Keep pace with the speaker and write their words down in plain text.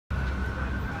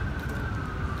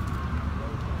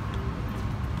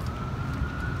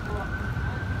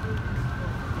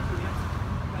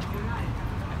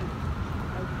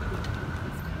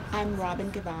I'm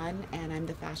Robin Givhan, and I'm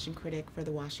the fashion critic for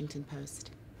the Washington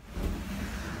Post.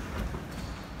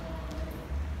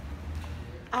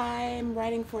 I'm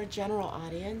writing for a general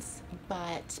audience,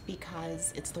 but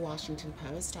because it's the Washington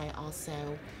Post, I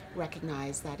also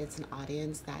recognize that it's an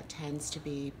audience that tends to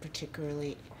be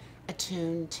particularly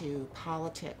attuned to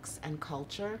politics and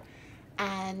culture.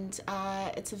 And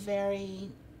it's a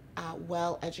very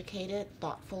well-educated,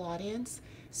 thoughtful audience.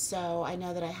 So I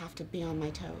know that I have to be on my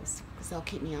toes because they'll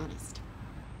keep me honest.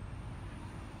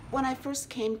 When I first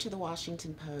came to the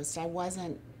Washington Post, I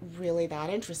wasn't really that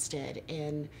interested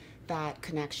in that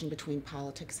connection between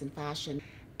politics and fashion.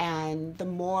 And the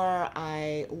more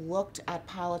I looked at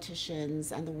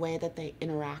politicians and the way that they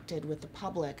interacted with the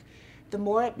public, the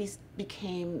more it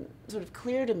became sort of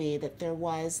clear to me that there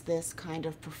was this kind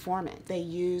of performance. They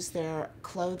used their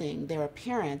clothing, their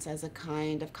appearance as a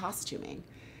kind of costuming.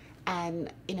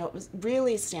 And, it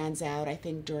really stands out, I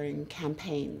think, during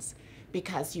campaigns,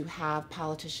 because you have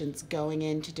politicians going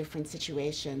into different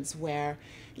situations where,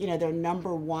 their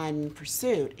number one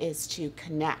pursuit is to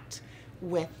connect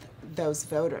with those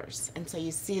voters. And so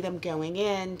you see them going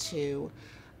into,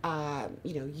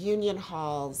 union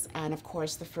halls, and of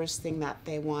course the first thing that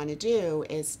they want to do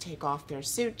is take off their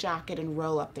suit jacket and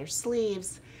roll up their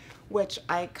sleeves, which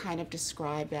I kind of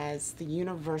describe as the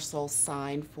universal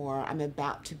sign for I'm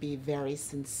about to be very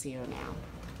sincere now.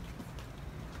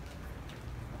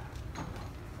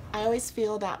 I always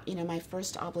feel that, my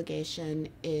first obligation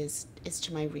is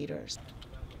to my readers.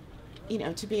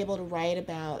 To be able to write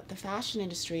about the fashion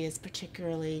industry is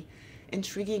particularly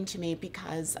intriguing to me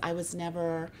because I was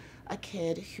never a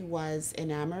kid who was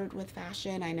enamored with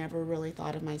fashion. I never really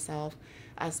thought of myself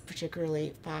as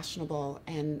particularly fashionable,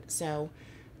 and so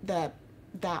that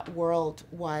world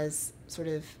was sort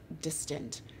of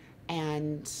distant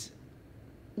and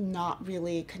not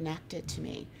really connected to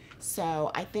me.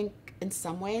 So I think in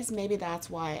some ways maybe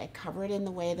that's why I cover it in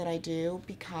the way that I do,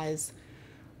 because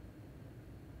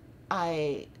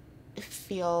I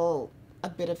feel a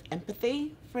bit of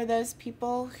empathy for those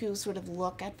people who sort of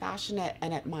look at fashion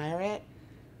and admire it,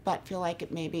 but feel like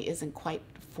it maybe isn't quite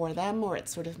for them, or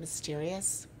it's sort of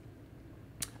mysterious.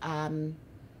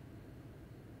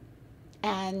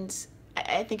 And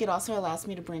I think it also allows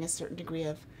me to bring a certain degree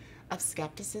of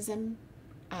skepticism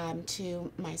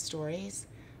to my stories,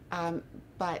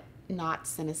 but not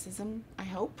cynicism, I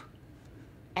hope.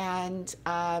 And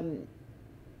I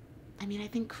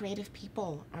think creative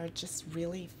people are just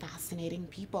really fascinating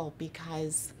people,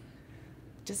 because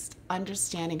just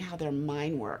understanding how their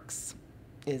mind works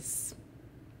is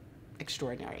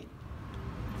extraordinary.